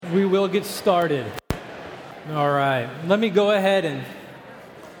We will get started. All right. Let me go ahead and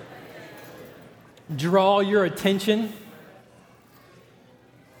draw your attention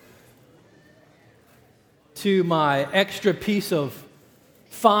to my extra piece of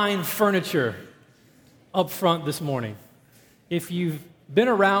fine furniture up front this morning. If you've been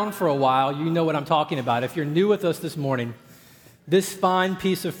around for a while, you know what I'm talking about. If you're new with us this morning, this fine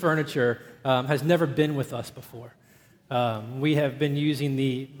piece of furniture has never been with us before. We have been using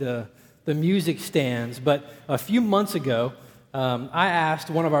the music stands, but a few months ago, I asked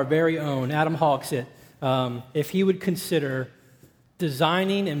one of our very own, Adam Hawksett, if he would consider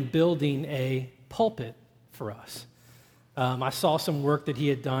designing and building a pulpit for us. I saw some work that he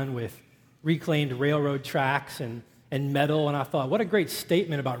had done with reclaimed railroad tracks and metal, and I thought, what a great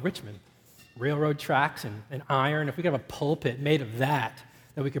statement about Richmond. Railroad tracks and iron. If we could have a pulpit made of that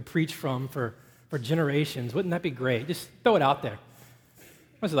we could preach from for generations, wouldn't that be great? Just throw it out there.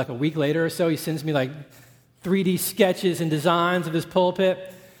 Was it like a week later or so, he sends me like 3D sketches and designs of his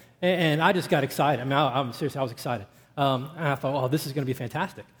pulpit, and I just got excited. I mean, I'm seriously, I was excited. And I thought, oh, this is going to be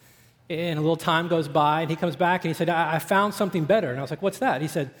fantastic. And a little time goes by, and he comes back, and he said, I found something better. And I was like, what's that? He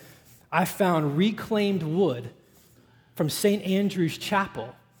said, I found reclaimed wood from St. Andrew's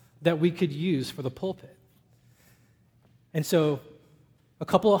Chapel that we could use for the pulpit. And so a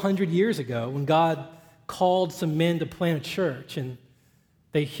couple of hundred years ago, when God called some men to plant a church, and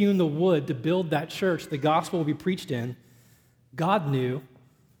they hewn the wood to build that church the gospel will be preached in, God knew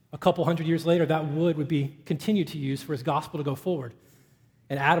a couple hundred years later that wood would be continued to use for his gospel to go forward.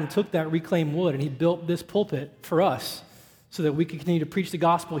 And Adam took that reclaimed wood and he built this pulpit for us so that we could continue to preach the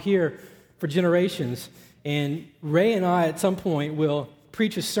gospel here for generations. And Ray and I at some point will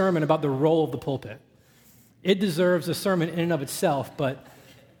preach a sermon about the role of the pulpit. It deserves a sermon in and of itself, but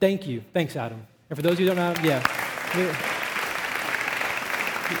thank you. Thanks, Adam. And for those who don't know,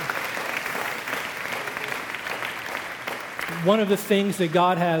 one of the things that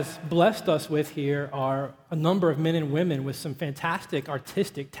God has blessed us with here are a number of men and women with some fantastic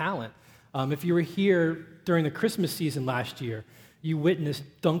artistic talent. If you were here during the Christmas season last year, you witnessed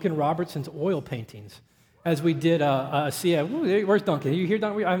Duncan Robertson's oil paintings as we did where's Duncan? Are you here,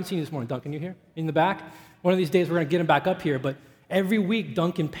 Duncan? I haven't seen you this morning. Duncan, you here? In the back? One of these days we're going to get him back up here, but every week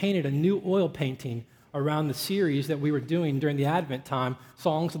Duncan painted a new oil painting around the series that we were doing during the Advent time,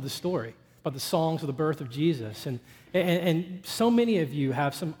 Songs of the Story, about the songs of the birth of Jesus. And so many of you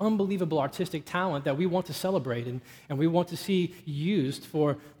have some unbelievable artistic talent that we want to celebrate and we want to see used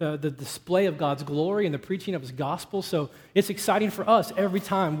for the display of God's glory and the preaching of his gospel. So it's exciting for us every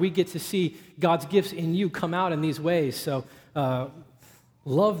time we get to see God's gifts in you come out in these ways. So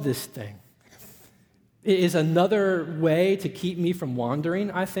love this thing. It is another way to keep me from wandering,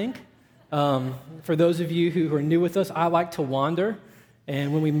 I think. For those of you who are new with us, I like to wander.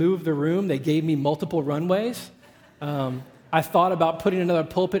 And when we moved the room, they gave me multiple runways. I thought about putting another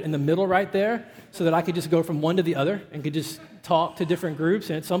pulpit in the middle right there so that I could just go from one to the other and could just talk to different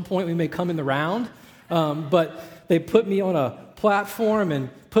groups. And at some point, we may come in the round. But they put me on a platform and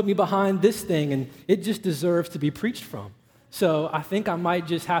put me behind this thing, and it just deserves to be preached from. So I think I might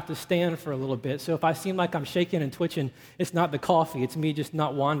just have to stand for a little bit. So if I seem like I'm shaking and twitching, it's not the coffee. It's me just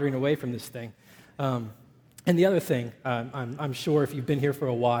not wandering away from this thing. And the other thing, I'm sure if you've been here for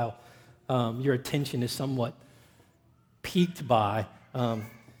a while, your attention is somewhat piqued by,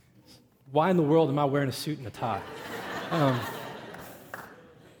 why in the world am I wearing a suit and a tie?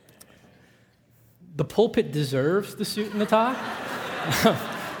 The pulpit deserves the suit and the tie.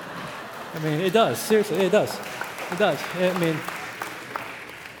 I mean, it does. Seriously, it does. It does. I mean,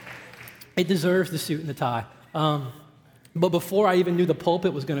 it deserves the suit and the tie. But before I even knew the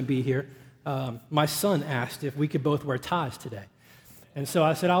pulpit was going to be here, my son asked if we could both wear ties today. And so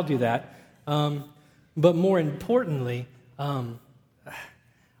I said, I'll do that. But more importantly, I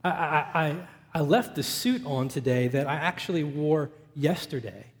left the suit on today that I actually wore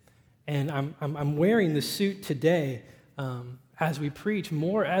yesterday. And I'm wearing the suit today as we preach,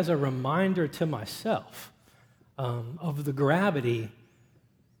 more as a reminder to myself of the gravity,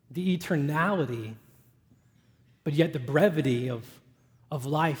 the eternality, but yet the brevity of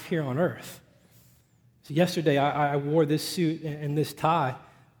life here on earth. So yesterday I wore this suit and this tie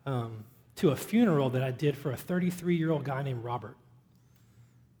to a funeral that I did for a 33-year-old guy named Robert.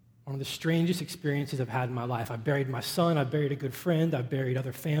 One of the strangest experiences I've had in my life. I buried my son, I buried a good friend, I buried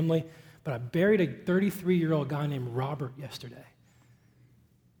other family, but I buried a 33-year-old guy named Robert yesterday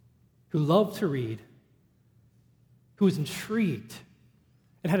who loved to read, who was intrigued,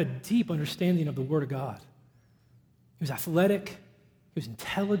 and had a deep understanding of the Word of God. He was athletic, he was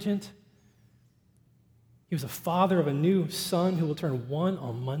intelligent, He was a father of a new son who will turn 1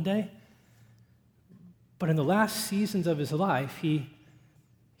 on Monday. But in the last seasons of his life, he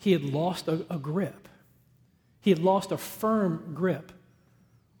had lost a grip. He had lost a firm grip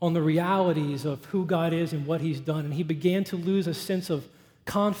on the realities of who God is and what he's done. And he began to lose a sense of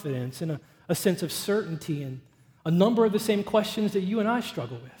confidence and a sense of certainty and a number of the same questions that you and I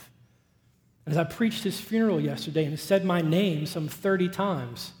struggle with. And as I preached his funeral yesterday and said my name some 30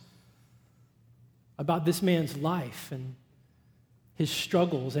 times about this man's life and his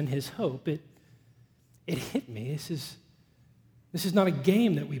struggles and his hope, it hit me. This is not a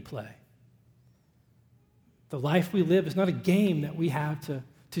game that we play. The life we live is not a game that we have to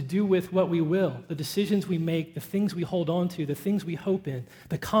do with what we will. The decisions we make, the things we hold on to, the things we hope in,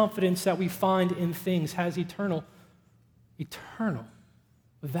 the confidence that we find in things has eternal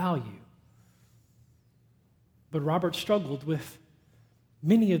value. But Robert struggled with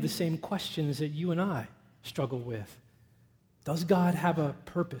many of the same questions that you and I struggle with. Does God have a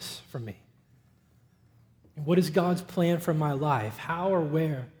purpose for me? And what is God's plan for my life? How or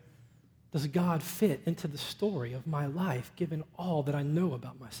where does God fit into the story of my life, given all that I know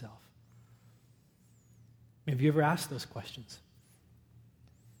about myself? Have you ever asked those questions?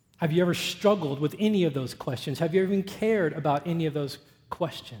 Have you ever struggled with any of those questions? Have you ever even cared about any of those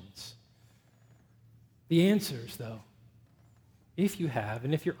questions? The answers, though, if you have,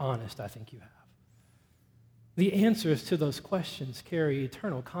 and if you're honest, I think you have, the answers to those questions carry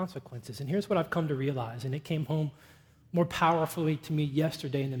eternal consequences. And here's what I've come to realize, and it came home more powerfully to me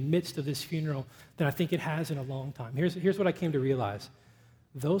yesterday in the midst of this funeral than I think it has in a long time. Here's what I came to realize.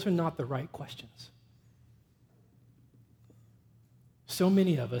 Those are not the right questions. So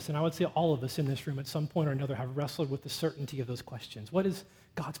many of us, and I would say all of us in this room at some point or another, have wrestled with the certainty of those questions. What is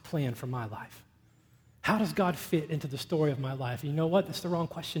God's plan for my life? How does God fit into the story of my life? And you know what? That's the wrong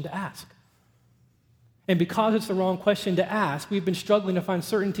question to ask. And because it's the wrong question to ask, we've been struggling to find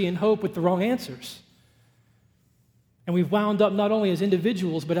certainty and hope with the wrong answers. And we've wound up not only as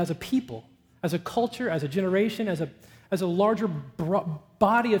individuals, but as a people, as a culture, as a generation, as a larger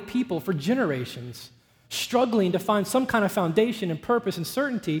body of people for generations, struggling to find some kind of foundation and purpose and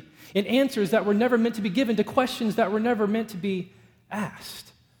certainty in answers that were never meant to be given to questions that were never meant to be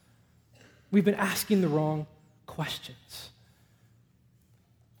asked. We've been asking the wrong questions.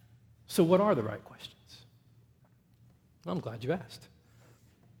 So what are the right questions? I'm glad you asked,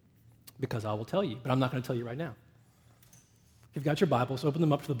 because I will tell you, but I'm not going to tell you right now. If you've got your Bibles, open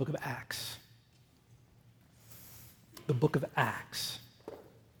them up to the book of Acts. The book of Acts.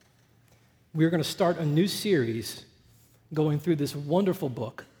 We're going to start a new series going through this wonderful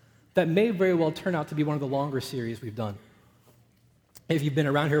book that may very well turn out to be one of the longer series we've done. If you've been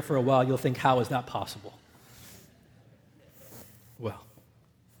around here for a while, you'll think, how is that possible? Well,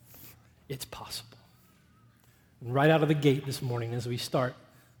 it's possible. And right out of the gate this morning, as we start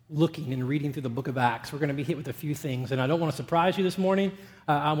looking and reading through the book of Acts, we're going to be hit with a few things. And I don't want to surprise you this morning.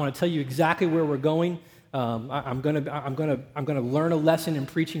 I want to tell you exactly where we're going. I'm going to learn a lesson in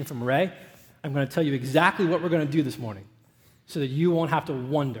preaching from Ray. I'm going to tell you exactly what we're going to do this morning so that you won't have to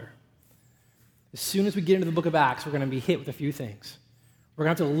wonder. As soon as we get into the book of Acts, we're going to be hit with a few things. We're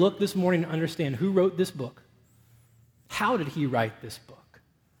going to have to look this morning and understand who wrote this book. How did he write this book?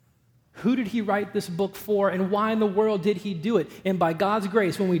 Who did he write this book for, and why in the world did he do it? And by God's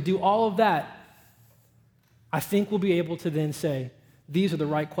grace, when we do all of that, I think we'll be able to then say, these are the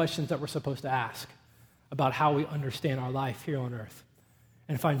right questions that we're supposed to ask about how we understand our life here on earth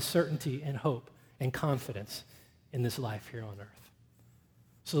and find certainty and hope and confidence in this life here on earth.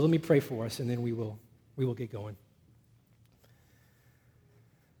 So let me pray for us, and then we will get going.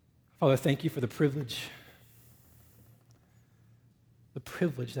 Father, thank you for the privilege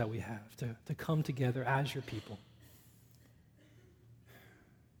that we have to come together as your people,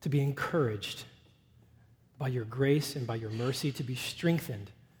 to be encouraged by your grace and by your mercy, to be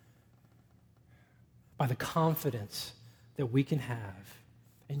strengthened by the confidence that we can have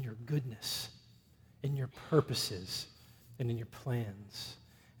in your goodness, in your purposes, and in your plans.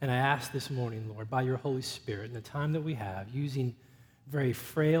 And I ask this morning, Lord, by your Holy Spirit, in the time that we have, using very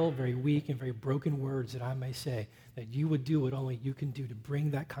frail, very weak, and very broken words that I may say, that you would do what only you can do to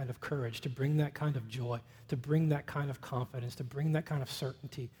bring that kind of courage, to bring that kind of joy, to bring that kind of confidence, to bring that kind of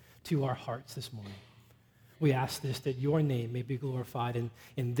certainty to our hearts this morning. We ask this, that your name may be glorified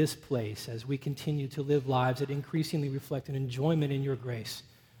in this place as we continue to live lives that increasingly reflect an enjoyment in your grace.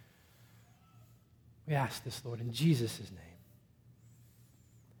 We ask this, Lord, in Jesus' name.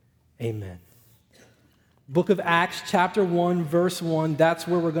 Amen. Book of Acts, chapter 1, verse 1, that's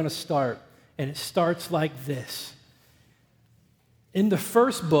where we're going to start. And it starts like this. In the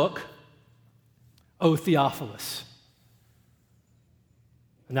first book O Theophilus.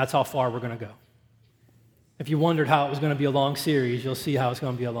 And that's how far we're going to go. If you wondered how it was going to be a long series, you'll see how it's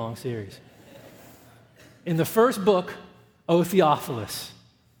going to be a long series. In the first book, O Theophilus,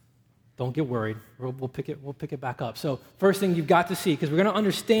 don't get worried. We'll pick it back up. So first thing you've got to see, because we're going to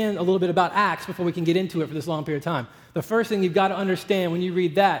understand a little bit about Acts before we can get into it for this long period of time. The first thing you've got to understand when you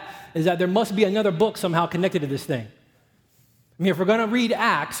read that is that there must be another book somehow connected to this thing. I mean, if we're going to read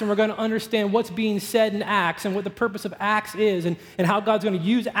Acts and we're going to understand what's being said in Acts and what the purpose of Acts is and how God's going to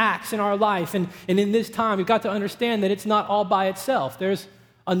use Acts in our life and in this time, we've got to understand that it's not all by itself. There's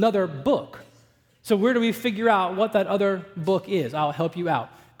another book. So where do we figure out what that other book is? I'll help you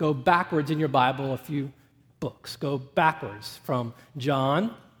out. Go backwards in your Bible a few books. Go backwards from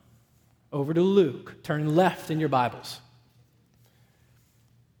John over to Luke. Turn left in your Bibles.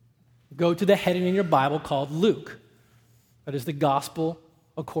 Go to the heading in your Bible called Luke. That is the gospel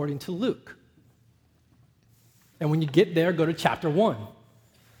according to Luke. And when you get there, go to chapter 1.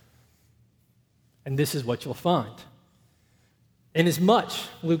 And this is what you'll find. Inasmuch,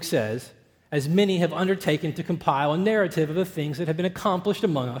 Luke says, as many have undertaken to compile a narrative of the things that have been accomplished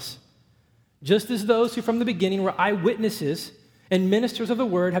among us, just as those who from the beginning were eyewitnesses and ministers of the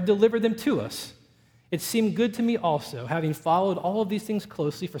word have delivered them to us, it seemed good to me also, having followed all of these things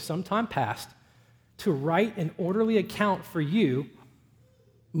closely for some time past, to write an orderly account for you,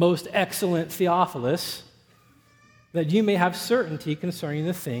 most excellent Theophilus, that you may have certainty concerning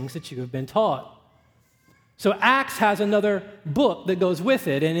the things that you have been taught. So Acts has another book that goes with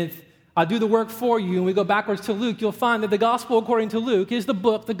it, and if I do the work for you and we go backwards to Luke, you'll find that the gospel according to Luke is the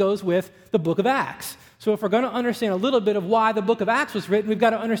book that goes with the book of Acts. So if we're going to understand a little bit of why the book of Acts was written, we've got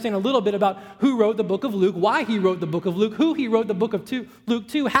to understand a little bit about who wrote the book of Luke, why he wrote the book of Luke, who he wrote the book of Luke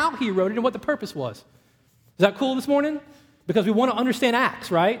to, how he wrote it, and what the purpose was. Is that cool this morning? Because we want to understand Acts,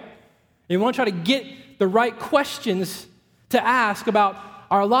 right? And we want to try to get the right questions to ask about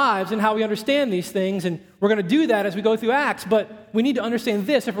our lives and how we understand these things, and we're going to do that as we go through Acts, but we need to understand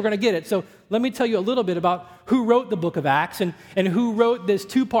this if we're going to get it. So let me tell you a little bit about who wrote the book of Acts and who wrote this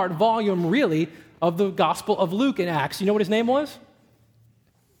two-part volume, really, of the Gospel of Luke in Acts. You know what his name was?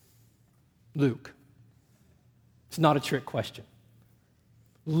 Luke. It's not a trick question.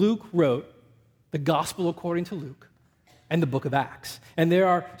 Luke wrote the Gospel according to Luke and the book of Acts. And there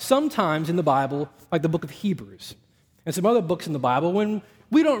are some times in the Bible, like the book of Hebrews, and some other books in the Bible, when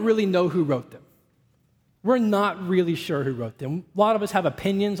we don't really know who wrote them. We're not really sure who wrote them. A lot of us have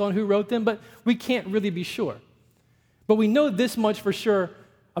opinions on who wrote them, but we can't really be sure. But we know this much for sure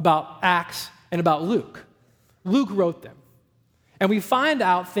about Acts and about Luke. Luke wrote them. And we find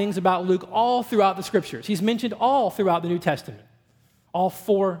out things about Luke all throughout the Scriptures. He's mentioned all throughout the New Testament, all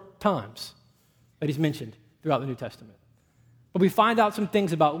 4 times that he's mentioned throughout the New Testament. But we find out some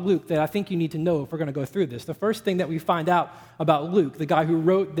things about Luke that I think you need to know if we're going to go through this. The first thing that we find out about Luke, the guy who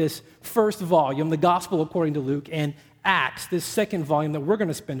wrote this first volume, the Gospel according to Luke, and Acts, this second volume that we're going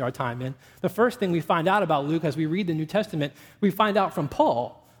to spend our time in, the first thing we find out about Luke as we read the New Testament, we find out from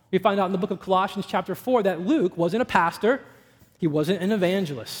Paul. We find out in the book of Colossians chapter 4 that Luke wasn't a pastor. He wasn't an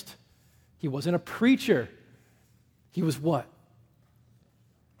evangelist. He wasn't a preacher. He was what?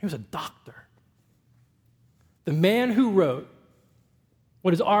 He was a doctor. The man who wrote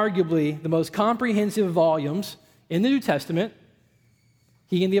what is arguably the most comprehensive volumes in the New Testament,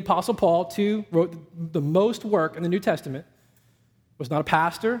 he and the Apostle Paul, too, wrote the most work in the New Testament, was not a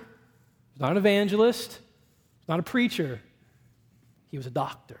pastor, was not an evangelist, was not a preacher. He was a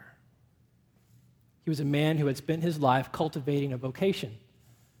doctor. He was a man who had spent his life cultivating a vocation,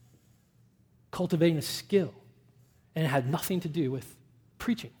 cultivating a skill, and it had nothing to do with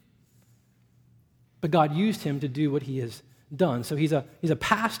preaching. But God used him to do what he has done. So he's a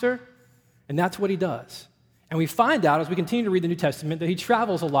pastor, and that's what he does. And we find out as we continue to read the New Testament that he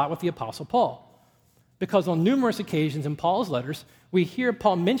travels a lot with the Apostle Paul. Because on numerous occasions in Paul's letters, we hear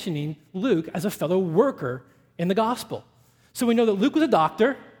Paul mentioning Luke as a fellow worker in the gospel. So we know that Luke was a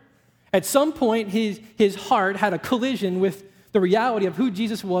doctor. At some point, his heart had a collision with the reality of who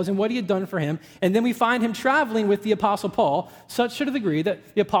Jesus was and what he had done for him. And then we find him traveling with the Apostle Paul, such to the degree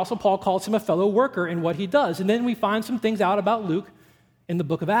that the Apostle Paul calls him a fellow worker in what he does. And then we find some things out about Luke in the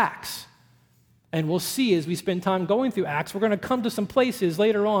book of Acts. And we'll see as we spend time going through Acts, we're going to come to some places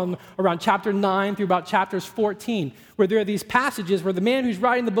later on around chapter 9 through about chapters 14, where there are these passages where the man who's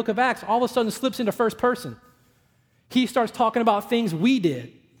writing the book of Acts all of a sudden slips into first person. He starts talking about things we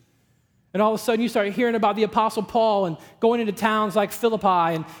did. And all of a sudden you start hearing about the Apostle Paul and going into towns like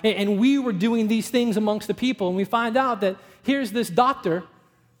Philippi, and we were doing these things amongst the people. And we find out that here's this doctor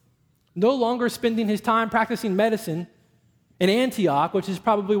no longer spending his time practicing medicine in Antioch, which is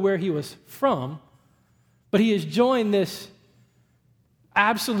probably where he was from, But he has joined this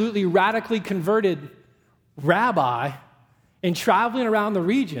absolutely radically converted rabbi in traveling around the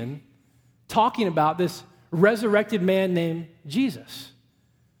region talking about this resurrected man named Jesus.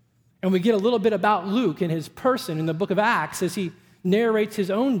 And we get a little bit about Luke and his person in the book of Acts as he narrates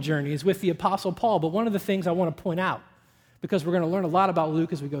his own journeys with the Apostle Paul. But one of the things I want to point out, because we're going to learn a lot about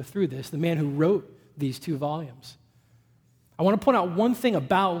Luke as we go through this, the man who wrote these 2 volumes. I want to point out one thing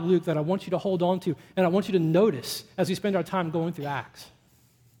about Luke that I want you to hold on to, and I want you to notice as we spend our time going through Acts.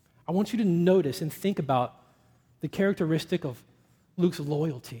 I want you to notice and think about the characteristic of Luke's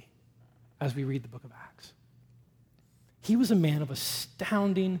loyalty as we read the book of Acts. He was a man of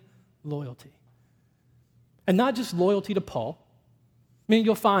astounding loyalty. And not just loyalty to Paul. I mean,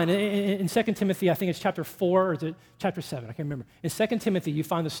 you'll find in 2 Timothy, I think it's chapter 4 or is it chapter 7, I can't remember. In 2 Timothy, you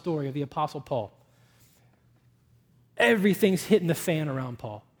find the story of the Apostle Paul. Everything's hitting the fan around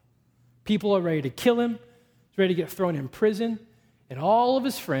Paul. People are ready to kill him, he's ready to get thrown in prison, and all of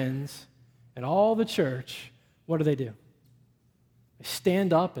his friends and all the church, what do? They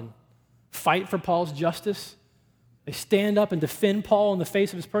stand up and fight for Paul's justice. They stand up and defend Paul in the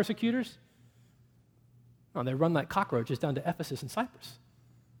face of his persecutors. No, they run like cockroaches down to Ephesus and Cyprus.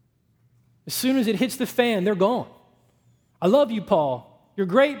 As soon as it hits the fan, they're gone. I love you, Paul. You're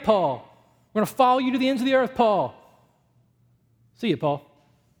great, Paul. We're going to follow you to the ends of the earth, Paul. See you, Paul.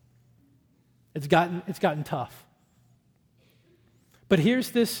 It's gotten tough. But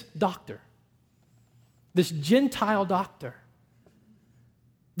here's this doctor, this Gentile doctor,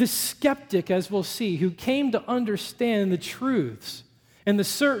 this skeptic, as we'll see, who came to understand the truths and the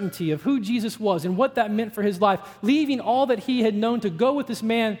certainty of who Jesus was and what that meant for his life, leaving all that he had known to go with this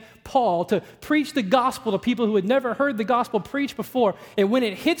man, Paul, to preach the gospel to people who had never heard the gospel preached before. And when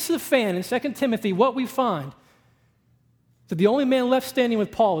it hits the fan in 2 Timothy, what we find is that the only man left standing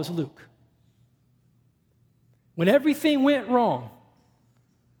with Paul is Luke. When everything went wrong,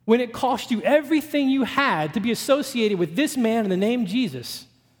 when it cost you everything you had to be associated with this man in the name Jesus,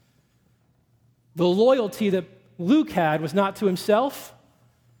 the loyalty that Luke had was not to himself,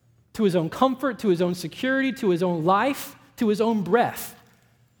 to his own comfort, to his own security, to his own life, to his own breath,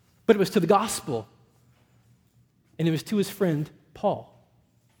 but it was to the gospel, and it was to his friend Paul.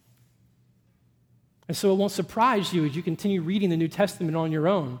 And so it won't surprise you as you continue reading the New Testament on your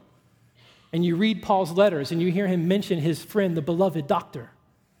own, and you read Paul's letters, and you hear him mention his friend, the beloved doctor,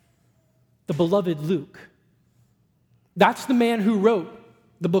 the beloved Luke. That's the man who wrote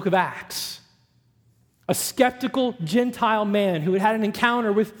the book of Acts. A skeptical Gentile man who had had an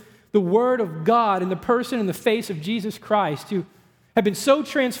encounter with the Word of God in the person and the face of Jesus Christ, who had been so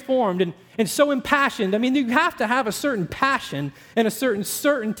transformed and so impassioned. I mean, you have to have a certain passion and a certain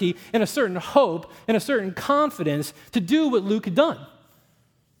certainty and a certain hope and a certain confidence to do what Luke had done.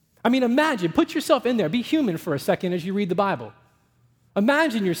 I mean, imagine, put yourself in there, be human for a second as you read the Bible.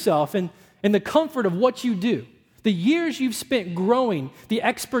 Imagine yourself in the comfort of what you do. The years you've spent growing, the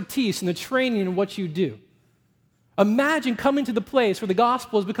expertise and the training in what you do. Imagine coming to the place where the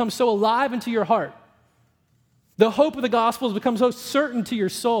gospel has become so alive into your heart. The hope of the gospel has become so certain to your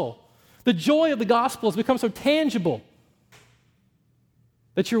soul. The joy of the gospel has become so tangible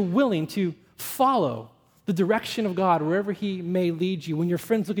that you're willing to follow the direction of God wherever he may lead you. When your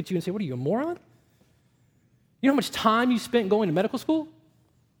friends look at you and say, "What are you, a moron? You know how much time you spent going to medical school?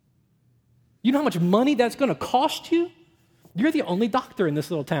 You know how much money that's going to cost you? You're the only doctor in this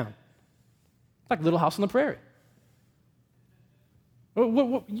little town." It's like Little House on the Prairie.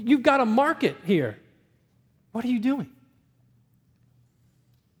 You've got a market here. What are you doing?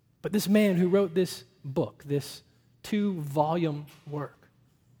 But this man who wrote this book, this 2-volume work,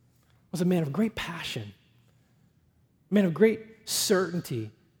 was a man of great passion, a man of great certainty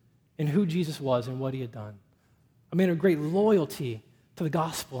in who Jesus was and what he had done, a man of great loyalty to the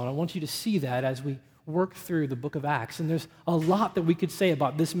gospel. And I want you to see that as we work through the book of Acts. And there's a lot that we could say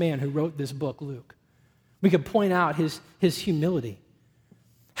about this man who wrote this book, Luke. We could point out his humility,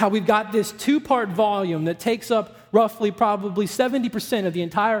 how we've got this 2-part volume that takes up roughly probably 70% of the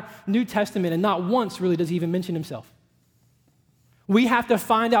entire New Testament, and not once really does he even mention himself. We have to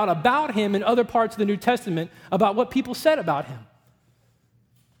find out about him in other parts of the New Testament about what people said about him.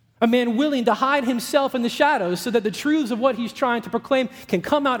 A man willing to hide himself in the shadows so that the truths of what he's trying to proclaim can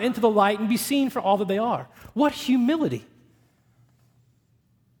come out into the light and be seen for all that they are. What humility.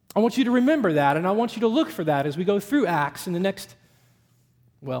 I want you to remember that, and I want you to look for that as we go through Acts in the next,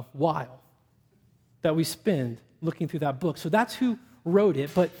 while that we spend looking through that book. So that's who wrote it,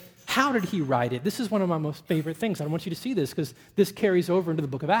 but how did he write it? This is one of my most favorite things. I want you to see this because this carries over into the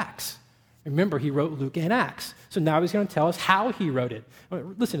book of Acts. Remember, he wrote Luke and Acts. So now he's going to tell us how he wrote it.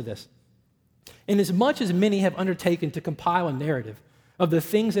 Listen to this. Inasmuch as many have undertaken to compile a narrative of the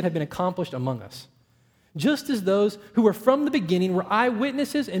things that have been accomplished among us, just as those who were from the beginning were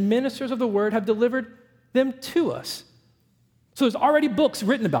eyewitnesses and ministers of the word have delivered them to us. So there's already books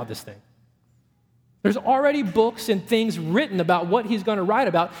written about this thing. There's already books and things written about what he's going to write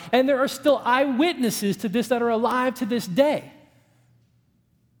about, and there are still eyewitnesses to this that are alive to this day.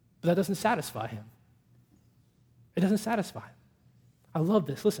 But that doesn't satisfy him. It doesn't satisfy him. I love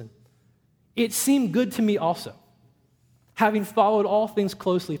this. Listen, it seemed good to me also, having followed all things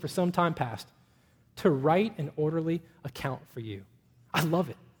closely for some time past, to write an orderly account for you. I love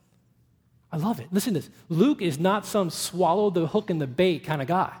it. I love it. Listen to this. Luke is not some swallow the hook and the bait kind of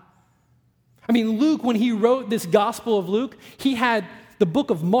guy. I mean, Luke, when he wrote this Gospel of Luke, he had the book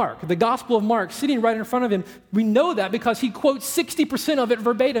of Mark, the Gospel of Mark, sitting right in front of him. We know that because he quotes 60% of it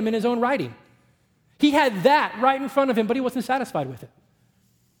verbatim in his own writing. He had that right in front of him, but he wasn't satisfied with it.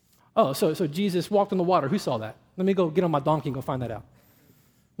 Oh, so Jesus walked on the water. Who saw that? Let me go get on my donkey and go find that out.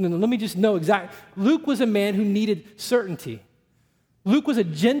 No, let me just know exactly. Luke was a man who needed certainty. Luke was a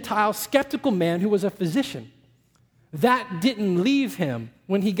Gentile, skeptical man who was a physician. That didn't leave him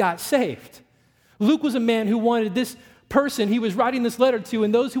when he got saved. Luke was a man who wanted this person he was writing this letter to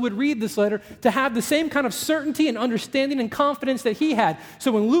and those who would read this letter to have the same kind of certainty and understanding and confidence that he had.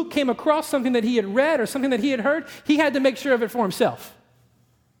 So when Luke came across something that he had read or something that he had heard, he had to make sure of it for himself.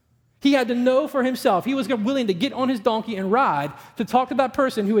 He had to know for himself. He was willing to get on his donkey and ride to talk to that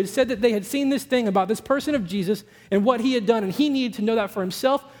person who had said that they had seen this thing about this person of Jesus and what he had done, and he needed to know that for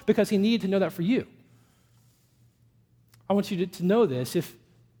himself because he needed to know that for you. I want you to know this.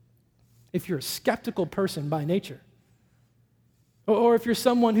 If you're a skeptical person by nature, or if you're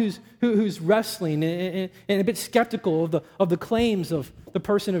someone who's wrestling and a bit skeptical of the claims of the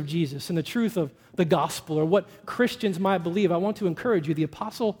person of Jesus and the truth of the gospel or what Christians might believe, I want to encourage you. The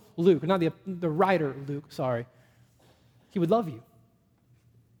Apostle Luke, not the writer Luke, sorry, he would love you.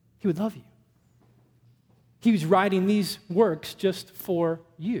 He would love you. He was writing these works just for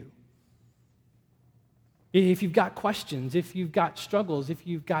you. If you've got questions, if you've got struggles, if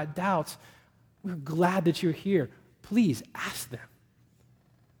you've got doubts, we're glad that you're here. Please ask them.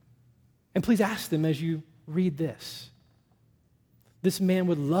 And please ask them as you read this. This man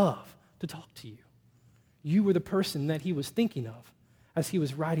would love to talk to you. You were the person that he was thinking of as he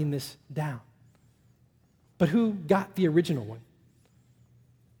was writing this down. But who got the original one?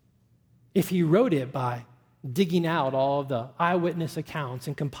 If he wrote it by digging out all of the eyewitness accounts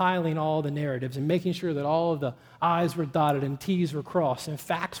and compiling all the narratives and making sure that all of the I's were dotted and T's were crossed and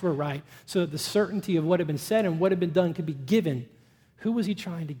facts were right so that the certainty of what had been said and what had been done could be given, who was he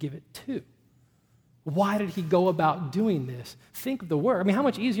trying to give it to? Why did he go about doing this? Think of the work. I mean, how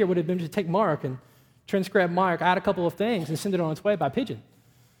much easier would it have been to take Mark and transcribe Mark, add a couple of things, and send it on its way by pigeon?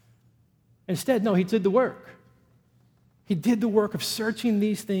 Instead, no, he did the work. He did the work of searching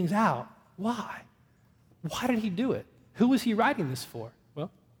these things out. Why? Why did he do it? Who was he writing this for? Well,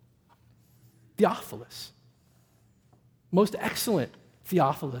 Theophilus. Most excellent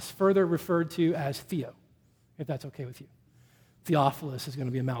Theophilus, further referred to as Theo, if that's okay with you. Theophilus is going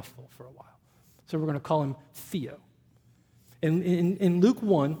to be a mouthful for a while. So we're going to call him Theo. In Luke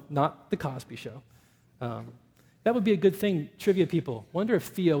 1, not the Cosby Show, that would be a good thing, trivia people. Wonder if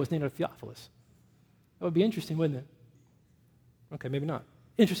Theo was named after Theophilus. That would be interesting, wouldn't it? Okay, maybe not.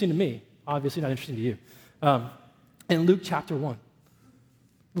 Interesting to me. Obviously not interesting to you. In Luke chapter 1,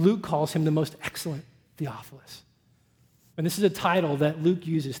 Luke calls him the most excellent Theophilus. And this is a title that Luke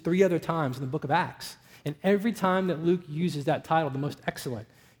uses 3 other times in the book of Acts. And every time that Luke uses that title, the most excellent,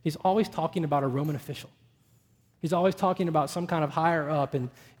 he's always talking about a Roman official. He's always talking about some kind of higher up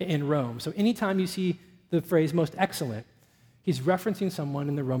in Rome. So anytime you see the phrase most excellent, he's referencing someone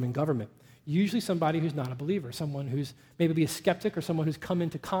in the Roman government. Usually somebody who's not a believer, someone who's maybe a skeptic or someone who's come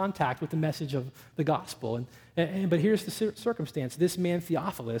into contact with the message of the gospel. But here's the circumstance. This man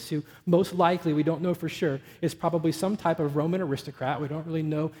Theophilus, who most likely, we don't know for sure, is probably some type of Roman aristocrat. We don't really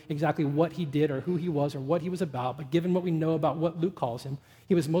know exactly what he did or who he was or what he was about, but given what we know about what Luke calls him,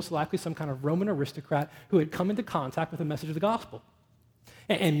 he was most likely some kind of Roman aristocrat who had come into contact with the message of the gospel.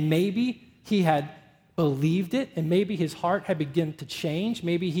 And maybe he had believed it, and maybe his heart had begun to change.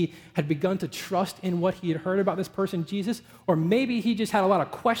 Maybe he had begun to trust in what he had heard about this person, Jesus, or maybe he just had a lot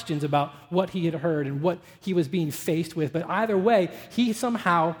of questions about what he had heard and what he was being faced with. But either way, he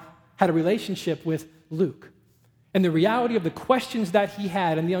somehow had a relationship with Luke. And the reality of the questions that he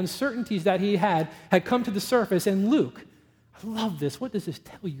had and the uncertainties that he had come to the surface. And Luke, I love this. What does this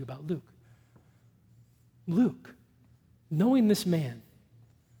tell you about Luke? Luke, knowing this man,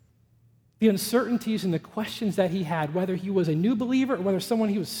 the uncertainties and the questions that he had, whether he was a new believer or whether someone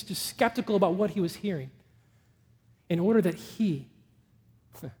he was just skeptical about what he was hearing, in order that he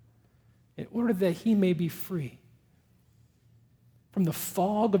may be free from the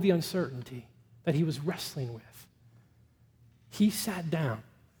fog of the uncertainty that he was wrestling with. He sat down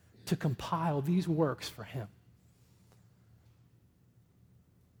to compile these works for him.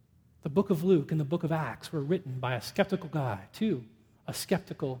 The book of Luke and the book of Acts were written by a skeptical guy to a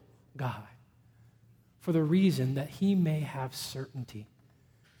skeptical guy for the reason that he may have certainty,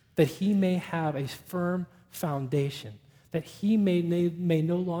 that he may have a firm foundation, that he may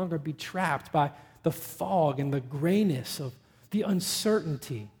no longer be trapped by the fog and the grayness of the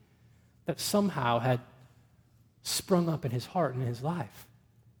uncertainty that somehow had sprung up in his heart and in his life.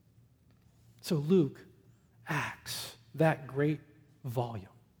 So Luke, Acts, that great volume,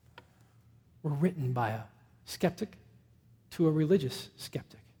 were written by a skeptic to a religious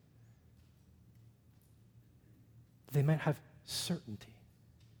skeptic. They might have certainty.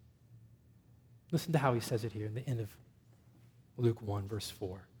 Listen to how he says it here in the end of Luke 1, verse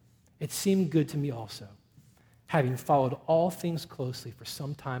 4. It seemed good to me also, having followed all things closely for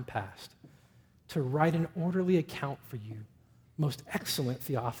some time past, to write an orderly account for you, most excellent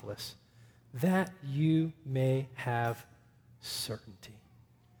Theophilus, that you may have certainty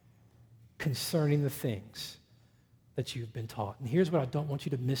concerning the things that you've been taught. And here's what I don't want you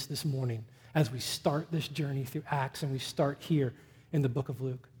to miss this morning as we start this journey through Acts and we start here in the book of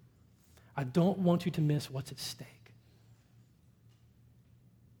Luke. I don't want you to miss what's at stake.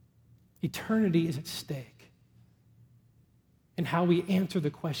 Eternity is at stake in how we answer the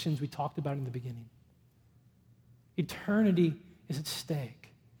questions we talked about in the beginning. Eternity is at stake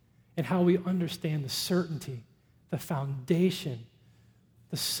in how we understand the certainty, the foundation,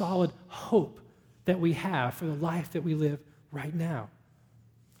 the solid hope that we have for the life that we live right now.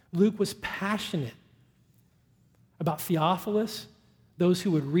 Luke was passionate about Theophilus, those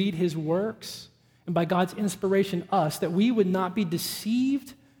who would read his works, and by God's inspiration, us, that we would not be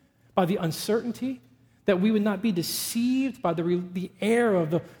deceived by the uncertainty, that we would not be deceived by the air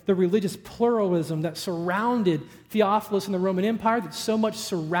of the religious pluralism that surrounded Theophilus in the Roman Empire, that so much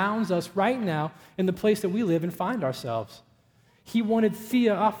surrounds us right now in the place that we live and find ourselves. He wanted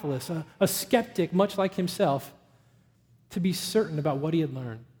Theophilus, a skeptic much like himself, to be certain about what he had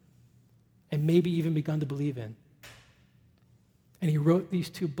learned and maybe even begun to believe in. And he wrote these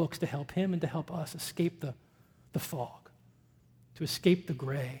two books to help him and to help us escape the fog, to escape the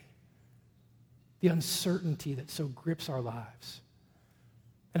gray, the uncertainty that so grips our lives.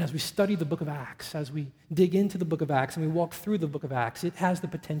 And as we study the book of Acts, as we dig into the book of Acts and we walk through the book of Acts, it has the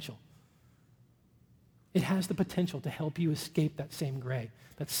potential. It has the potential to help you escape that same gray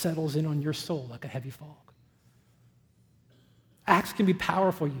that settles in on your soul like a heavy fog. Acts can be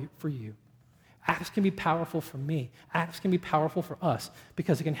powerful for you. Acts can be powerful for me. Acts can be powerful for us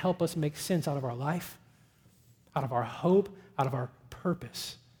because it can help us make sense out of our life, out of our hope, out of our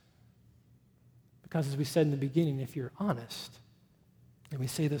purpose. Because as we said in the beginning, if you're honest, and we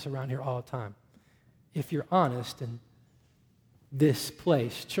say this around here all the time, if you're honest, and this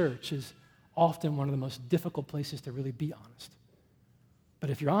place, church, is often one of the most difficult places to really be honest.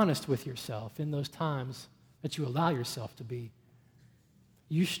 But if you're honest with yourself in those times that you allow yourself to be,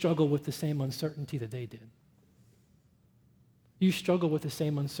 you struggle with the same uncertainty that they did. You struggle with the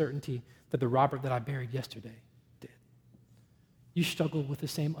same uncertainty that the Robert that I buried yesterday did. You struggle with the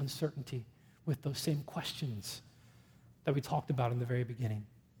same uncertainty with those same questions that we talked about in the very beginning.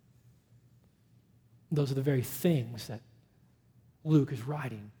 Those are the very things that Luke is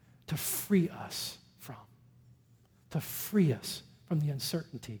writing to free us from the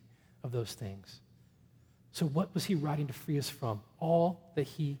uncertainty of those things. So what was he writing to free us from? All that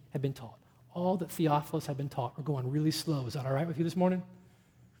he had been taught. All that Theophilus had been taught. We're going really slow. Is that all right with you this morning?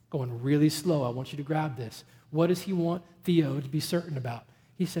 Going really slow. I want you to grab this. What does he want Theo to be certain about?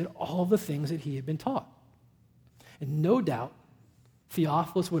 He said all the things that he had been taught. And no doubt,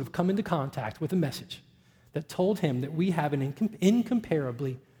 Theophilus would have come into contact with a message that told him that we have an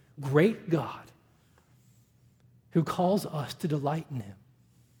incomparably great God who calls us to delight in him.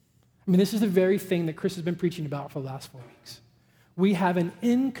 I mean, this is the very thing that Chris has been preaching about for the last 4 weeks. We have an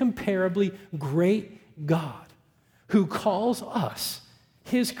incomparably great God who calls us,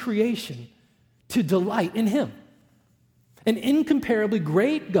 his creation, to delight in him. An incomparably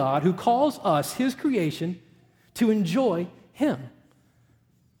great God who calls us, his creation, to enjoy him.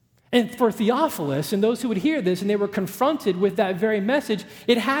 And for Theophilus and those who would hear this and they were confronted with that very message,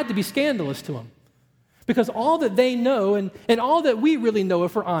 it had to be scandalous to them. Because all that they know and all that we really know,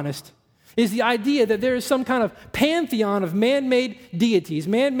 if we're honest, is the idea that there is some kind of pantheon of man-made deities,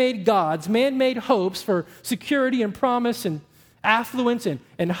 man-made gods, man-made hopes for security and promise and affluence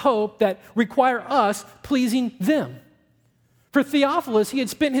and hope that require us pleasing them. For Theophilus, he had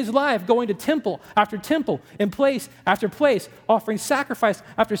spent his life going to temple after temple and place after place, offering sacrifice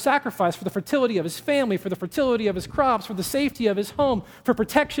after sacrifice for the fertility of his family, for the fertility of his crops, for the safety of his home, for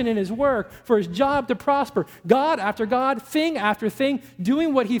protection in his work, for his job to prosper. God after God, thing after thing,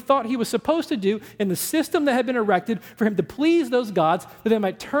 doing what he thought he was supposed to do in the system that had been erected for him to please those gods, that they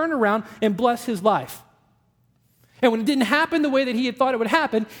might turn around and bless his life. And when it didn't happen the way that he had thought it would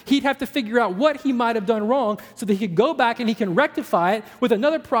happen, he'd have to figure out what he might have done wrong so that he could go back and he can rectify it with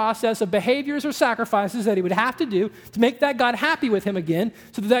another process of behaviors or sacrifices that he would have to do to make that God happy with him again,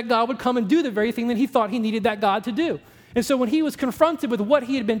 so that that God would come and do the very thing that he thought he needed that God to do. And so when he was confronted with what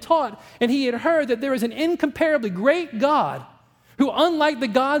he had been taught, and he had heard that there is an incomparably great God who, unlike the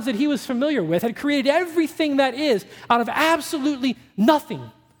gods that he was familiar with, had created everything that is out of absolutely nothing,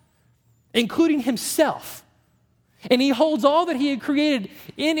 including himself. And he holds all that he had created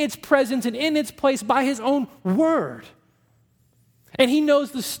in its presence and in its place by his own word. And he knows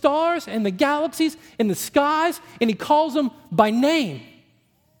the stars and the galaxies and the skies, and he calls them by name.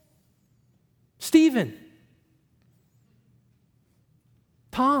 Stephen,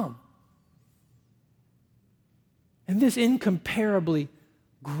 Tom. And this incomparably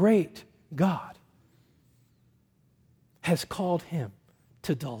great God has called him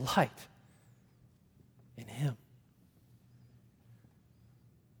to delight in him.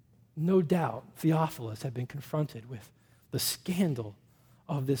 No doubt Theophilus had been confronted with the scandal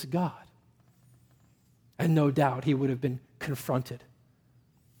of this God. And no doubt he would have been confronted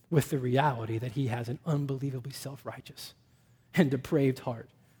with the reality that he has an unbelievably self-righteous and depraved heart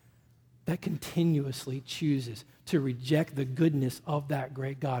that continuously chooses to reject the goodness of that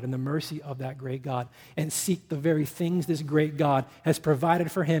great God and the mercy of that great God and seek the very things this great God has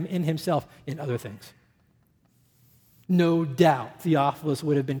provided for him in himself in other things. No doubt Theophilus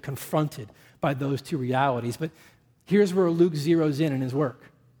would have been confronted by those two realities, but here's where Luke zeroes in his work.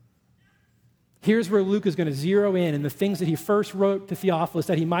 Here's where Luke is going to zero in the things that he first wrote to Theophilus,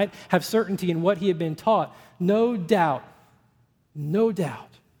 that he might have certainty in what he had been taught. No doubt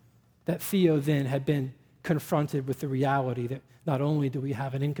that Theo then had been confronted with the reality that not only do we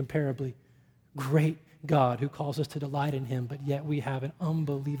have an incomparably great God who calls us to delight in him, but yet we have an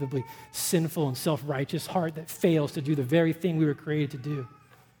unbelievably sinful and self-righteous heart that fails to do the very thing we were created to do.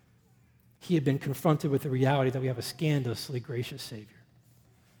 He had been confronted with the reality that we have a scandalously gracious Savior.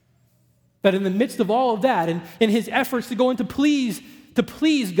 That in the midst of all of that, and in his efforts to go in to please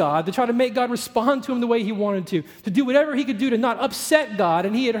God, to try to make God respond to him the way he wanted to do whatever he could do to not upset God,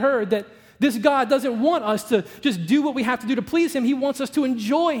 and he had heard that this God doesn't want us to just do what we have to do to please him. He wants us to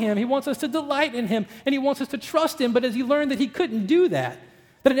enjoy him. He wants us to delight in him, and he wants us to trust him. But as he learned that he couldn't do that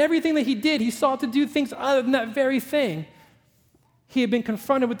in everything that he did, he sought to do things other than that very thing, he had been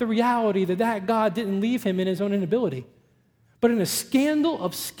confronted with the reality that that God didn't leave him in his own inability. But in a scandal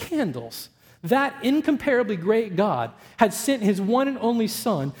of scandals, that incomparably great God had sent his one and only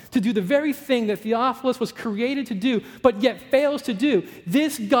Son to do the very thing that Theophilus was created to do, but yet fails to do.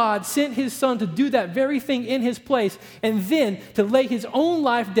 This God sent his Son to do that very thing in his place, and then to lay his own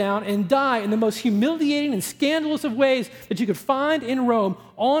life down and die in the most humiliating and scandalous of ways that you could find in Rome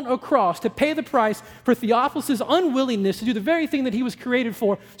on a cross, to pay the price for Theophilus' unwillingness to do the very thing that he was created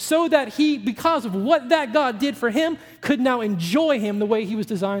for, so that he, because of what that God did for him, could now enjoy him the way he was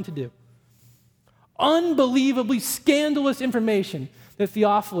designed to do. Unbelievably scandalous information that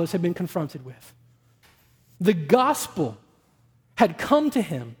Theophilus had been confronted with. The gospel had come to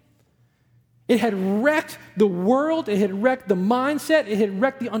him. It had wrecked the world. It had wrecked the mindset. It had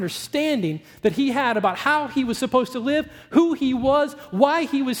wrecked the understanding that he had about how he was supposed to live, who he was, why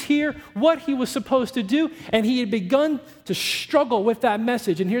he was here, what he was supposed to do. And he had begun to struggle with that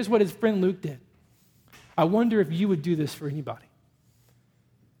message. And here's what his friend Luke did. I wonder if you would do this for anybody.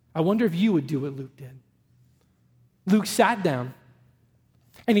 I wonder if you would do what Luke did. Luke sat down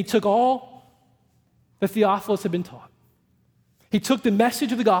and he took all that Theophilus had been taught. He took the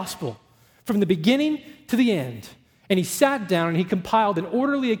message of the gospel from the beginning to the end, and he sat down and he compiled an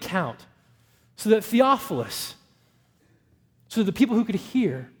orderly account so that Theophilus, so that the people who could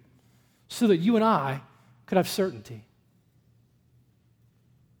hear, so that you and I could have certainty.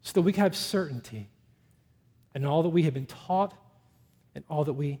 So that we could have certainty in all that we have been taught and all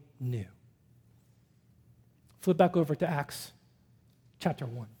that we knew. Flip back over to Acts chapter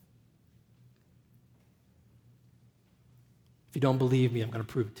 1. If you don't believe me, I'm going to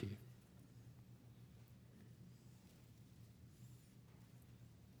prove it to you.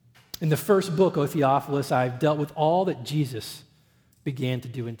 In the first book, O Theophilus, I've dealt with all that Jesus began to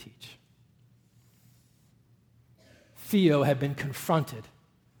do and teach. Theo had been confronted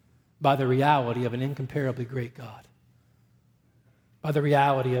by the reality of an incomparably great God, by the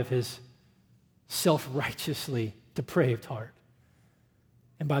reality of his self-righteously depraved heart,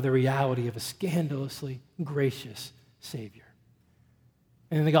 and by the reality of a scandalously gracious Savior.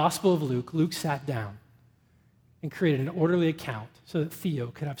 And in the Gospel of Luke, Luke sat down and created an orderly account so that Theo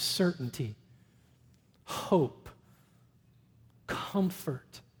could have certainty, hope,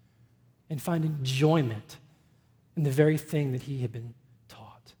 comfort, and find enjoyment in the very thing that he had been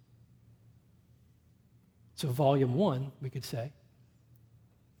taught. So volume 1, we could say,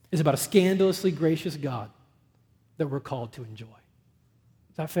 is about a scandalously gracious God that we're called to enjoy.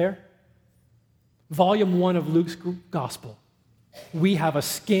 Is that fair? Volume 1 of Luke's gospel, we have a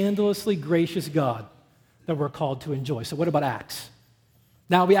scandalously gracious God that we're called to enjoy. So what about Acts?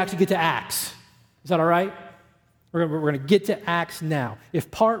 Now we actually get to Acts. Is that all right? We're going to get to Acts now. If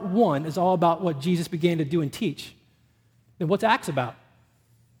part 1 is all about what Jesus began to do and teach, then what's Acts about? I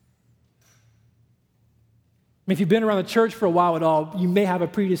mean, if you've been around the church for a while at all, you may have a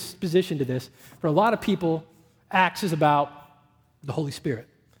predisposition to this. For a lot of people, Acts is about the Holy Spirit.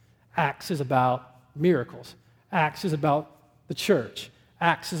 Acts is about miracles. Acts is about the church.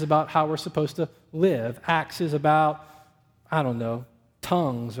 Acts is about how we're supposed to live. Acts is about, I don't know,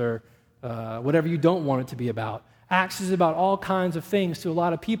 tongues or whatever you don't want it to be about. Acts is about all kinds of things to a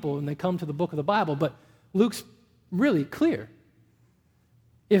lot of people when they come to the book of the Bible, but Luke's really clear.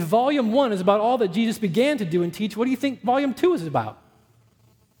 If volume 1 is about all that Jesus began to do and teach, what do you think volume 2 is about?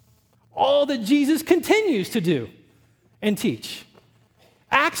 All that Jesus continues to do and teach.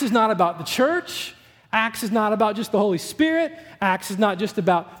 Acts is not about the church. Acts is not about just the Holy Spirit. Acts is not just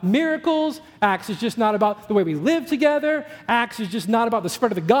about miracles. Acts is just not about the way we live together. Acts is just not about the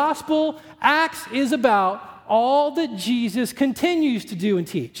spread of the gospel. Acts is about all that Jesus continues to do and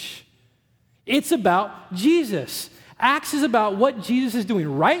teach. It's about Jesus. Acts is about what Jesus is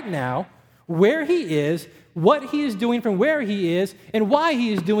doing right now, where he is, what he is doing from where he is, and why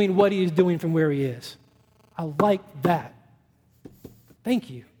he is doing what he is doing from where he is. I like that. Thank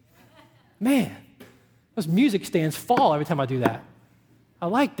you. Man, those music stands fall every time I do that. I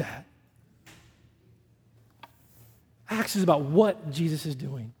like that. Acts is about what Jesus is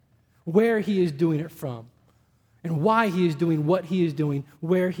doing, where he is doing it from, and why he is doing what he is doing,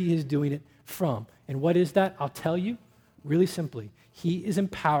 where he is doing it from. And what is that? I'll tell you really simply. He is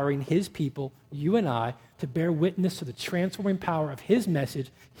empowering his people, you and I, to bear witness to the transforming power of his message,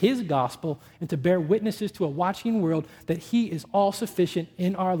 his gospel, and to bear witnesses to a watching world that he is all sufficient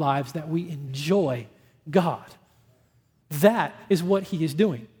in our lives, that we enjoy God. That is what he is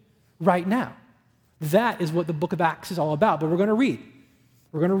doing right now. That is what the book of Acts is all about. But we're going to read.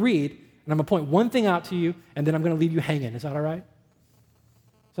 We're going to read, and I'm going to point one thing out to you, and then I'm going to leave you hanging. Is that all right?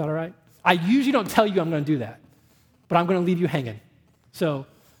 Is that all right? I usually don't tell you I'm going to do that, but I'm going to leave you hanging. So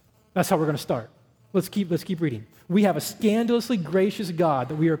that's how we're going to start. Let's keep reading. We have a scandalously gracious God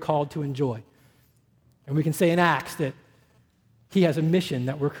that we are called to enjoy. And we can say in Acts that he has a mission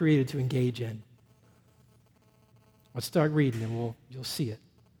that we're created to engage in. Let's start reading and you'll see it.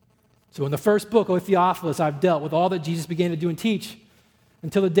 So in the first book, O Theophilus, I've dealt with all that Jesus began to do and teach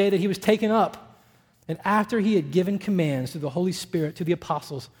until the day that he was taken up. And after he had given commands through the Holy Spirit to the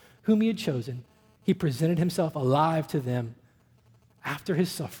apostles whom he had chosen, he presented himself alive to them after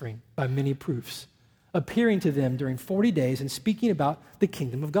his suffering by many proofs, appearing to them during 40 days and speaking about the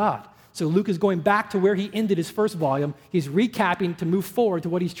kingdom of God. So Luke is going back to where he ended his first volume. He's recapping to move forward to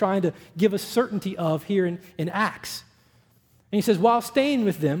what he's trying to give us certainty of here in Acts. And he says, while staying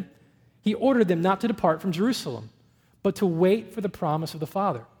with them, he ordered them not to depart from Jerusalem, but to wait for the promise of the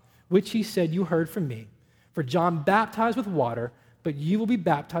Father, which he said, you heard from me. For John baptized with water, but you will be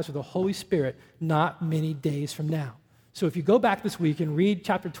baptized with the Holy Spirit not many days from now. So if you go back this week and read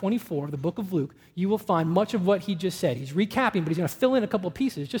chapter 24 of the book of Luke, you will find much of what he just said. He's recapping, but he's going to fill in a couple of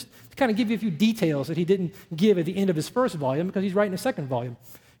pieces just to kind of give you a few details that he didn't give at the end of his first volume because he's writing a second volume.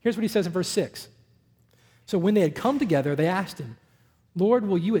 Here's what he says in verse 6. So when they had come together, they asked him, Lord,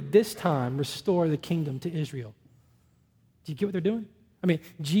 will you at this time restore the kingdom to Israel? Do you get what they're doing? I mean,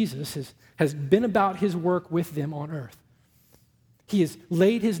 Jesus has been about his work with them on earth. He has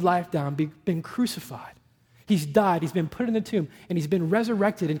laid his life down, been crucified. He's died, he's been put in the tomb, and he's been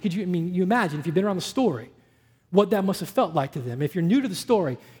resurrected. And you imagine, if you've been around the story, what that must have felt like to them. If you're new to the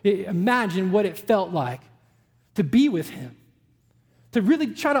story, imagine what it felt like to be with him, to really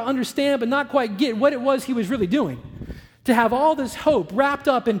try to understand but not quite get what it was he was really doing, To have all this hope wrapped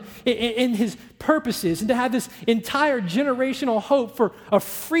up in his purposes, and to have this entire generational hope for a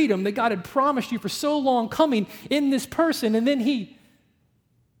freedom that God had promised you for so long coming in this person, and then he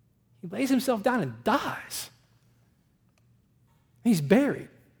lays himself down and dies. He's buried.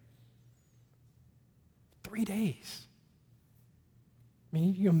 3 days. I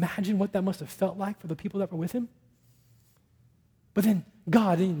mean, you imagine what that must have felt like for the people that were with him? But then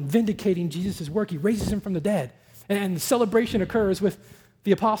God, in vindicating Jesus' work, he raises him from the dead. And the celebration occurs with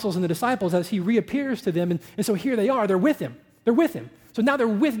the apostles and the disciples as he reappears to them. And so here they are. They're with him. They're with him. So now they're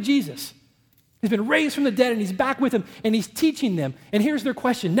with Jesus. He's been raised from the dead, and he's back with them, and he's teaching them. And here's their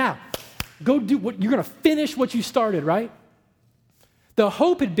question. Now, go do what you're going to finish what you started, right? The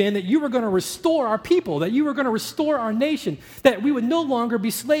hope had been that you were going to restore our people, that you were going to restore our nation, that we would no longer be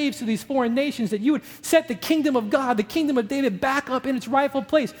slaves to these foreign nations, that you would set the kingdom of God, the kingdom of David back up in its rightful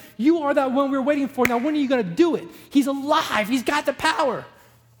place. You are that one we're waiting for. Now, when are you going to do it? He's alive. He's got the power.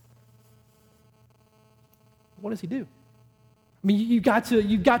 What does he do? I mean, you've got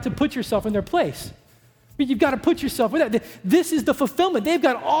to put yourself in their place. I mean, you've got to put yourself with that. This is the fulfillment. They've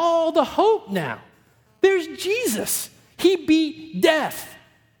got all the hope now. There's Jesus. He beat death.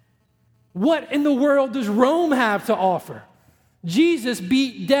 What in the world does Rome have to offer? Jesus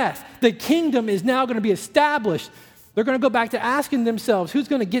beat death. The kingdom is now going to be established. They're going to go back to asking themselves, who's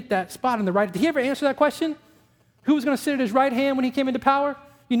going to get that spot on the right? Did he ever answer that question? Who was going to sit at his right hand when he came into power?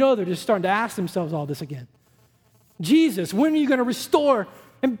 You know, they're just starting to ask themselves all this again. Jesus, when are you going to restore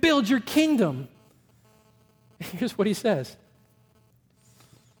and build your kingdom? Here's what he says.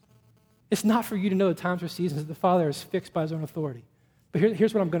 It's not for you to know the times or seasons that the Father has fixed by his own authority. But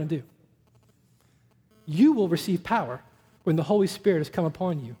here's what I'm going to do. You will receive power when the Holy Spirit has come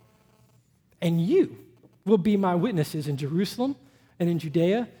upon you. And you will be my witnesses in Jerusalem and in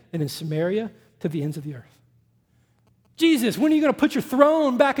Judea and in Samaria to the ends of the earth. Jesus, when are you going to put your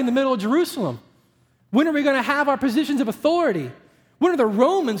throne back in the middle of Jerusalem? When are we going to have our positions of authority? When are the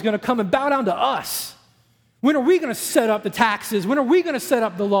Romans going to come and bow down to us? When are we going to set up the taxes? When are we going to set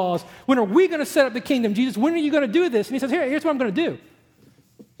up the laws? When are we going to set up the kingdom? Jesus, when are you going to do this? And he says, here's what I'm going to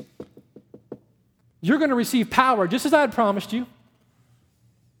do. You're going to receive power just as I had promised you.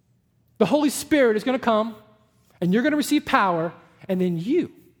 The Holy Spirit is going to come, and you're going to receive power, and then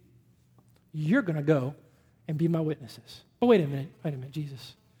you're going to go and be my witnesses. But wait a minute,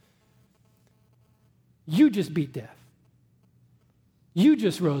 Jesus. You just beat death. You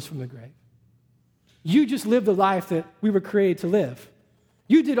just rose from the grave. You just lived the life that we were created to live.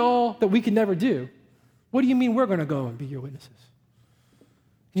 You did all that we could never do. What do you mean we're going to go and be your witnesses?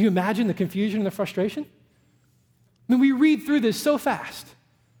 Can you imagine the confusion and the frustration? I mean, we read through this so fast.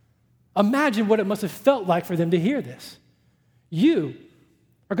 Imagine what it must have felt like for them to hear this. You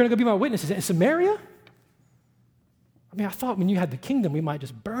are going to go be my witnesses in Samaria? I mean, I thought when you had the kingdom, we might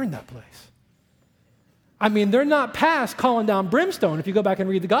just burn that place. I mean, they're not past calling down brimstone if you go back and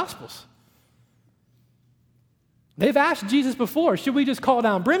read the Gospels. They've asked Jesus before, should we just call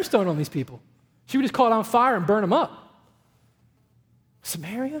down brimstone on these people? Should we just call down fire and burn them up?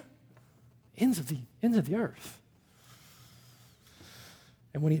 Samaria? Ends of the earth.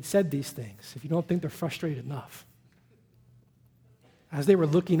 And when he had said these things, if you don't think they're frustrated enough, as they were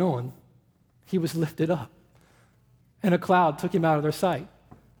looking on, he was lifted up, and a cloud took him out of their sight.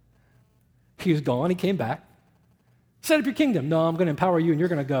 He was gone. He came back. Set up your kingdom. No, I'm going to empower you, and you're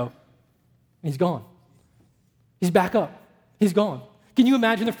going to go. And he's gone. He's back up. He's gone. Can you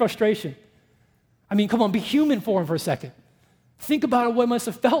imagine the frustration? I mean, come on, be human for him for a second. Think about what it must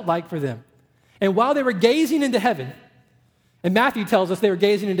have felt like for them. And while they were gazing into heaven, and Matthew tells us they were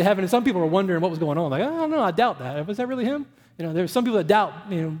gazing into heaven, and some people were wondering what was going on. Like, I don't know, I doubt that. Was that really him? You know, there's some people that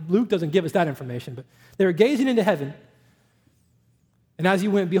doubt, Luke doesn't give us that information, but they were gazing into heaven. And as he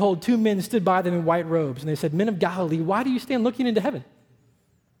went, behold, 2 men stood by them in white robes, and they said, Men of Galilee, why do you stand looking into heaven?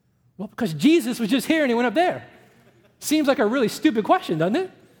 Well, because Jesus was just here and he went up there. Seems like a really stupid question, doesn't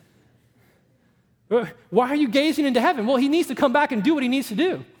it? Why are you gazing into heaven? Well, he needs to come back and do what he needs to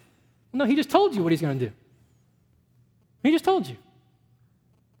do. No, he just told you what he's going to do. He just told you.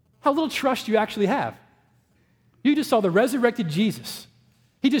 How little trust you actually have. You just saw the resurrected Jesus.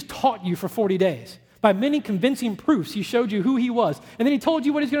 He just taught you for 40 days. By many convincing proofs, he showed you who he was. And then he told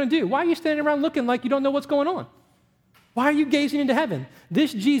you what he's going to do. Why are you standing around looking like you don't know what's going on? Why are you gazing into heaven?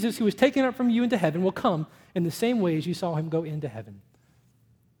 This Jesus who was taken up from you into heaven will come in the same way as you saw him go into heaven.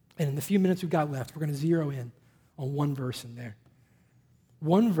 And in the few minutes we've got left, we're going to zero in on one verse in there.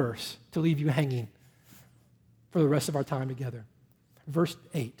 One verse to leave you hanging for the rest of our time together. Verse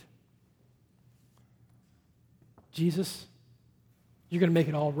 8. Jesus, you're going to make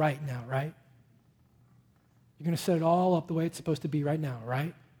it all right now, right? You're going to set it all up the way it's supposed to be right now,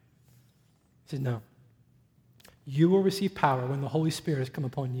 right? He said, no. You will receive power when the Holy Spirit has come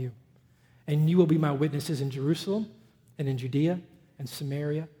upon you, and you will be my witnesses in Jerusalem and in Judea and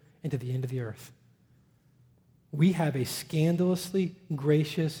Samaria and to the end of the earth. We have a scandalously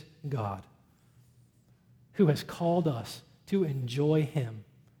gracious God who has called us to enjoy him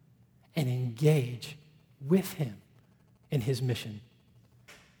and engage with him in his mission.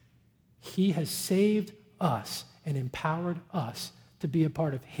 He has saved us and empowered us to be a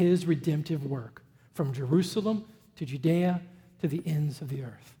part of his redemptive work from Jerusalem to Judea to the ends of the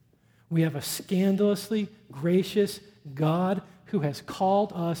earth. We have a scandalously gracious God who has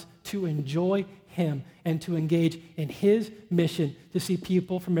called us to enjoy him and to engage in his mission to see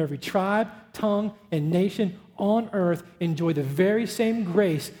people from every tribe, tongue, and nation on earth enjoy the very same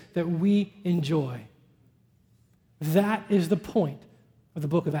grace that we enjoy. That is the point of the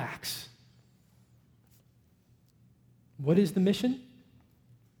book of Acts. What is the mission?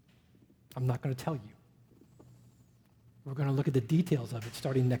 I'm not going to tell you. We're going to look at the details of it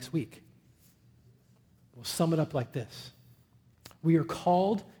starting next week. We'll sum it up like this. We are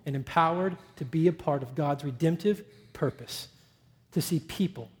called and empowered to be a part of God's redemptive purpose, to see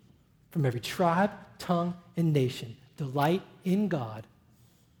people from every tribe, tongue, and nation delight in God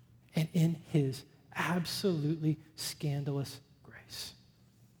and in his absolutely scandalous grace.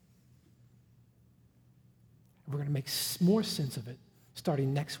 We're going to make more sense of it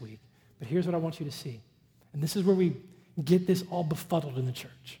starting next week. But here's what I want you to see. And this is where we get this all befuddled in the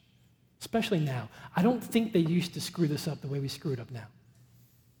church, especially now. I don't think they used to screw this up the way we screw it up now.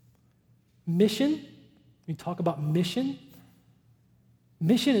 Mission, we talk about mission.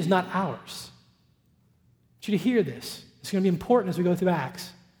 Mission is not ours. I want you to hear this. It's going to be important as we go through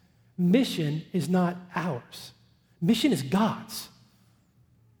Acts. Mission is not ours. Mission is God's.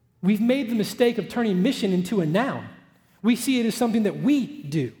 We've made the mistake of turning mission into a noun. We see it as something that we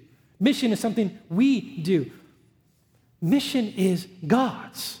do. Mission is something we do. Mission is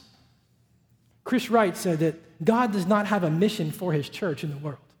God's. Chris Wright said that God does not have a mission for his church in the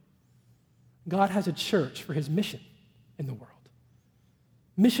world. God has a church for his mission in the world.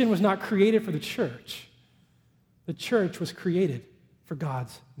 Mission was not created for the church. The church was created for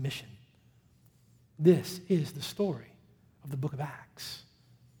God's mission. This is the story of the book of Acts.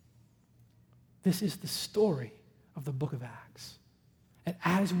 This is the story of the book of Acts. And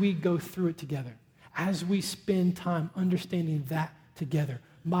as we go through it together, as we spend time understanding that together,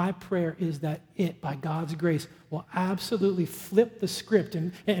 my prayer is that it, by God's grace, will absolutely flip the script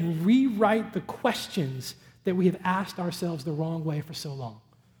and rewrite the questions that we have asked ourselves the wrong way for so long.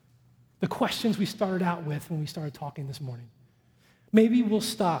 The questions we started out with when we started talking this morning. Maybe we'll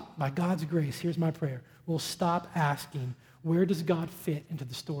stop, by God's grace, here's my prayer, we'll stop asking, where does God fit into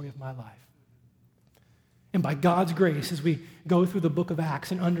the story of my life? And by God's grace, as we go through the book of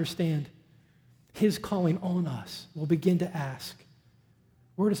Acts and understand his calling on us, we'll begin to ask,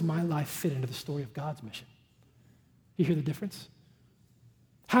 where does my life fit into the story of God's mission? You hear the difference?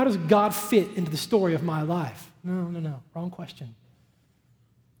 How does God fit into the story of my life? No, wrong question.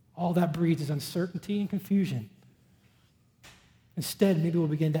 All that breeds is uncertainty and confusion. Instead, maybe we'll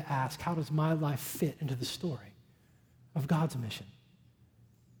begin to ask, how does my life fit into the story of God's mission?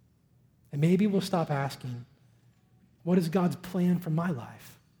 And maybe we'll stop asking, what is God's plan for my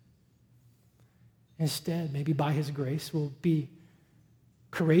life? Instead, maybe by his grace, we'll be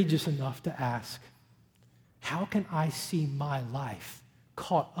courageous enough to ask, how can I see my life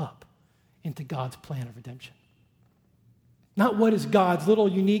caught up into God's plan of redemption? Not what is God's little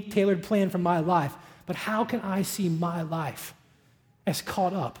unique tailored plan for my life, but how can I see my life as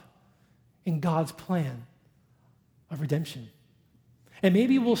caught up in God's plan of redemption? And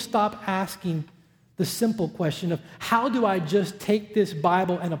maybe we'll stop asking the simple question of how do I just take this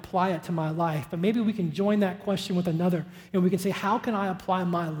Bible and apply it to my life? But maybe we can join that question with another and we can say, how can I apply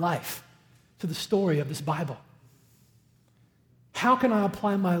my life to the story of this Bible? How can I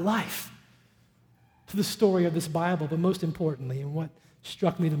apply my life to the story of this Bible? But most importantly, and what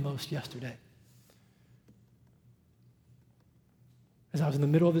struck me the most yesterday, as I was in the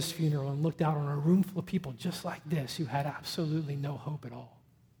middle of this funeral and looked out on a room full of people just like this who had absolutely no hope at all,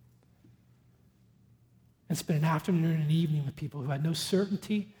 and spent an afternoon and an evening with people who had no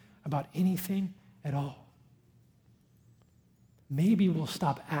certainty about anything at all. Maybe we'll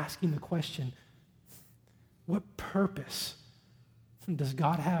stop asking the question, what purpose does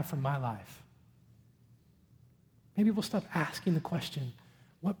God have for my life? Maybe we'll stop asking the question,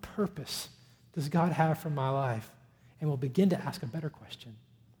 what purpose does God have for my life? And we'll begin to ask a better question.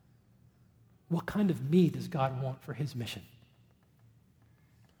 What kind of me does God want for his mission?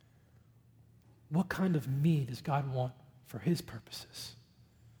 what kind of me does God want for his purposes?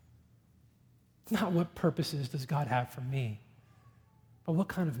 Not what purposes does God have for me, but what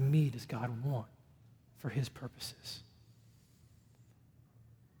kind of me does God want for his purposes?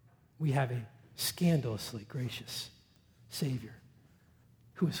 We have a scandalously gracious Savior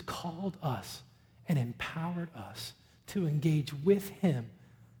who has called us and empowered us to engage with him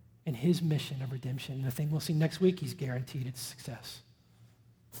in his mission of redemption. And the thing we'll see next week, he's guaranteed its success.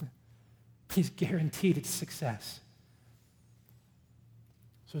 He's guaranteed its success.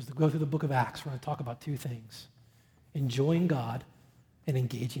 So as we go through the book of Acts, we're going to talk about two things: enjoying God and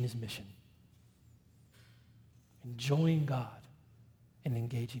engaging his mission. Enjoying God and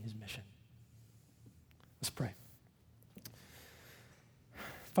engaging his mission. Let's pray.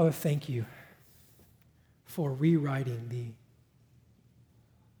 Father, thank you for rewriting the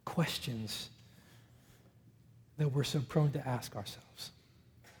questions that we're so prone to ask ourselves.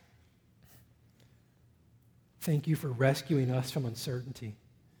 Thank you for rescuing us from uncertainty.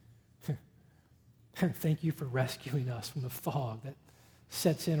 Thank you for rescuing us from the fog that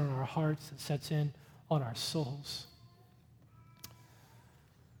sets in on our hearts, that sets in on our souls.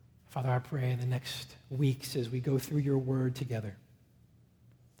 Father, I pray in the next weeks as we go through your word together,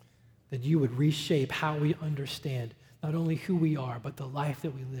 that you would reshape how we understand not only who we are, but the life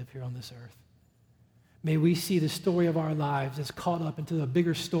that we live here on this earth. May we see the story of our lives as caught up into the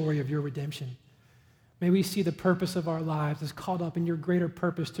bigger story of your redemption. May we see the purpose of our lives as caught up in your greater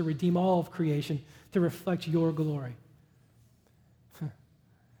purpose to redeem all of creation, to reflect your glory.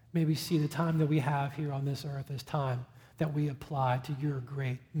 May we see the time that we have here on this earth as time that we apply to your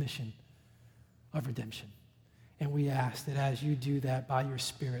great mission of redemption. And we ask that as you do that by your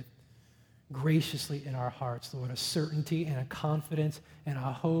Spirit, graciously in our hearts, Lord, a certainty and a confidence and a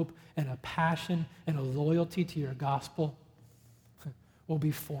hope and a passion and a loyalty to your gospel will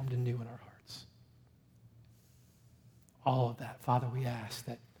be formed anew in our hearts. All of that, Father, we ask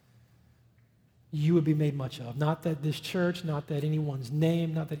that you would be made much of. Not that this church, not that anyone's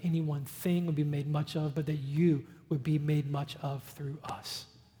name, not that any one thing would be made much of, but that you would be made much of through us.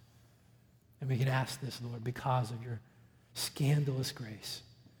 And we can ask this, Lord, because of your scandalous grace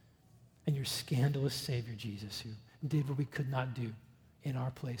and your scandalous Savior, Jesus, who did what we could not do in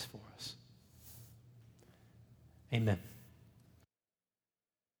our place for us. Amen.